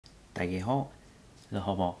大家好，你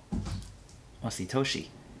好不？我是 Teochew，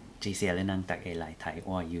这次你能大家来睇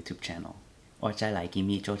我 YouTube channel。我再来今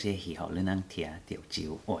日做这喜好你能听潮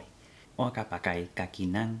州话。我甲大家人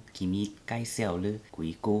今日介绍你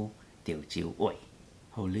几句潮州话，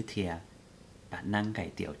好你听，别人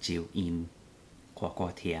嘅潮州音，看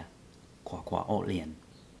看听，看看学练。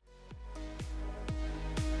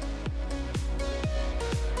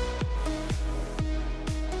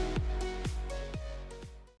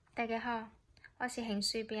大家好，我是洪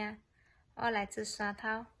水兵，我来自沙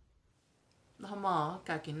头。你好嘛，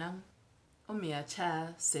家己人，我名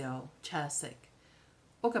车小车食。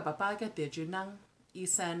我嘅爸爸嘅潮州人，伊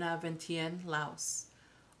生喺 Vientiane Laos。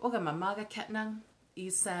我嘅媽媽嘅客人，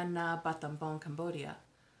伊生喺巴登邦 Cambodia。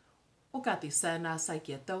我家己生喺世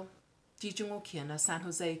界島，之中我住喺 San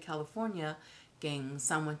Jose California，經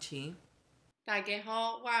三文錢。大家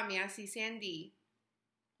好，我名是 Sandy，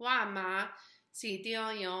 我阿媽是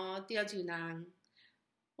Teochew潮州人，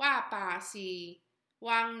我阿爸是越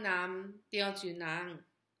南潮州人，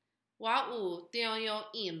我有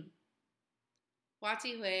Teochew音，我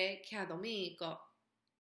这回徛到美國。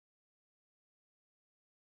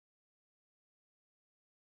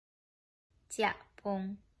食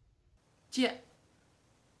飯，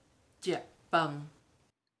食飯，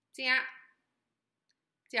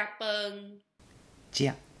食飯，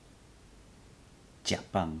食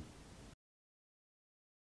飯，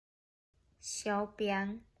小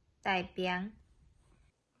餅，大餅，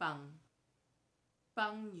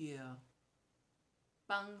飯藥，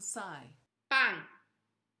飯菜，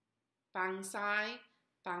飯菜，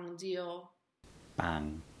飯肉，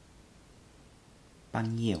飯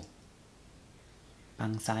藥，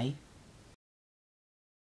飯西，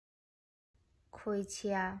開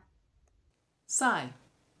車，賽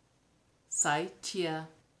車，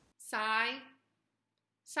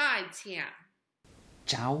賽車，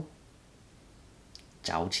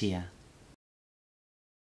走車，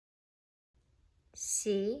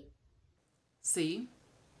時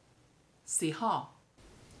號，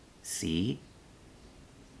時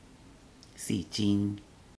間，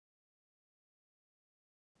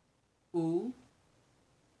有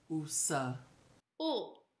色，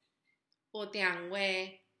有電話，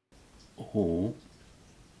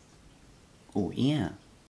有影，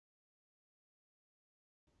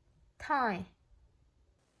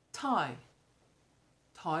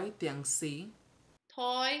台電視，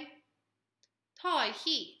台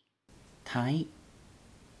戲，睇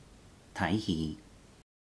戲，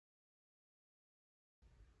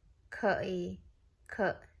課，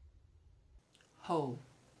後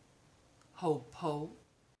鋪，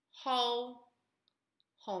後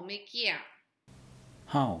物件，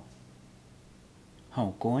後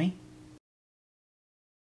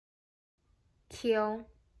粿，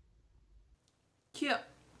橋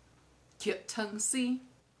湯絲，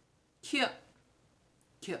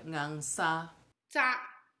腳硬沙，扎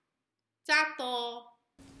刀，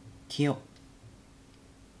橋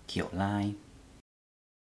來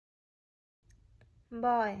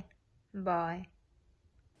，boy，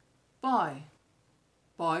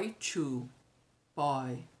處，食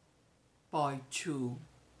，bơi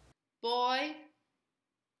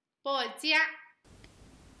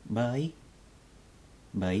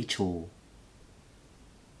trù,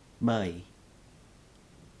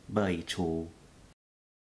 bơi trù,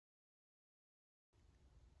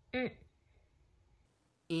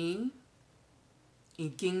 已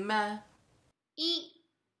經咩？伊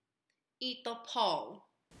都鋪，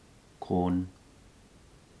 ค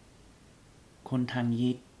นทาง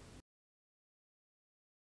ยิด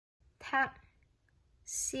讀，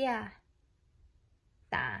寫，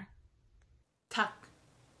打，讀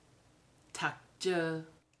著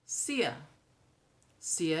寫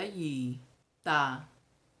字打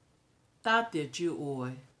潮州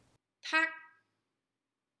話，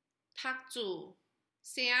讀字，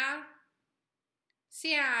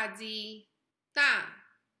寫字，打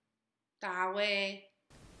話，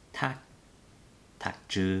ทัก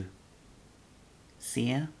จือเสี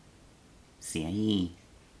ยอี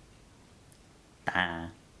ตา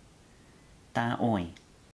อ้อย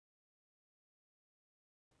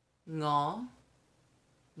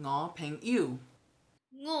我朋友，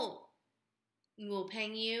我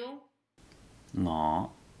朋友，我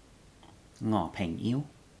朋友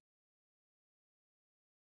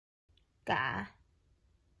假，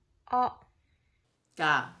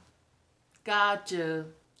加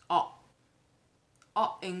著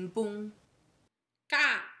英文，教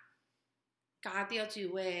潮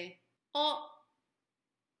州話，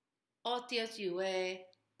學潮州話，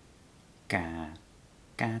ก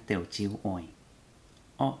าเตียวจิ้วอ้อย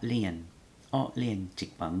อ้อเลียน Ó liền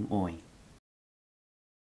trịch bằng ôi.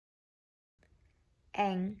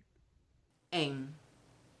 Anh. Anh.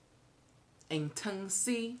 Anh thân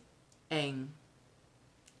si. Anh.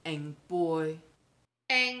 Anh bôi.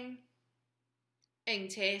 Anh. Anh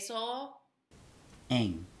chế số.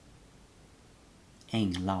 Anh.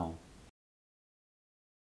 Anh lau.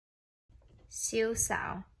 Siêu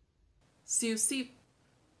xảo. Siêu xịp.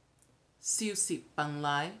 Siêu xịp bằng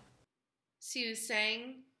lái. Siêu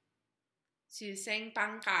sinh. Siêu sinh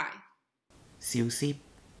bằng cải. Siêu xíp.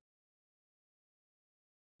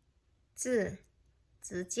 Zhi.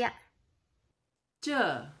指甲.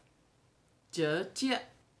 Chơ. Chớ chiếc.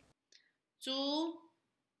 Chú.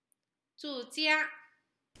 Chú gia.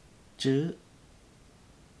 Chứ.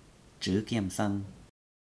 Chứ kiềm sân.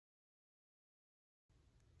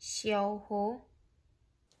 Siêu hú.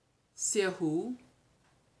 Siêu hú.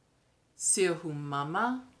 Siêu hú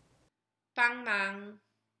mama. Bằng năng.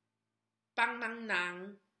 Bằng năng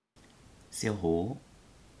năng. Siêu hú.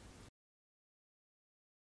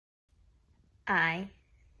 Ai.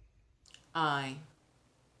 Ai.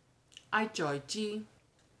 Ai tròi chi.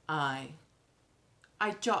 Ai.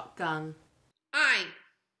 Ai chọn gan. Ai.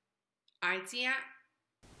 Ai gia.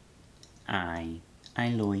 Ai.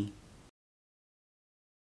 Ai lùi.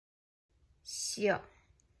 Siêu.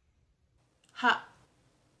 Hạ.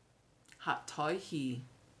 Hạ thói hì.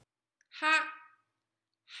 Hát.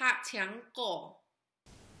 Hát chẳng cổ.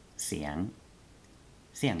 Xiang.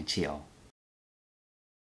 Xiang chiều.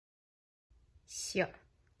 Siêu.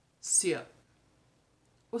 Siêu.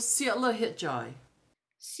 Ô siêu lơ hiện trời.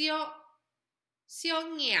 Siêu. Siêu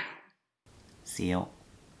nghèo. Siêu.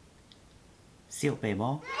 Siêu bề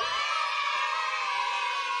bó.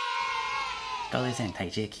 Các lê xem thấy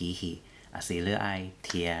chế khí hì. À xì lơ ai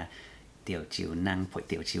thìa Teochew năng phổi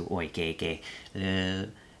Teochew ôi kê kê. Lơ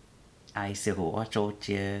ai siêu hữu ở chỗ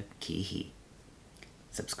chế khí hì.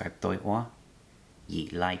 Subscribe tôi ó. Dì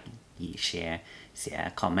like, dì share,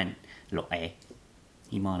 sẽ comment lộ ế.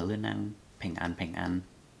 Hi mò lơ năng bình an.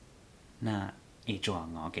 Na ế chùa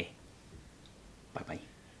ngó kê. Bye bye.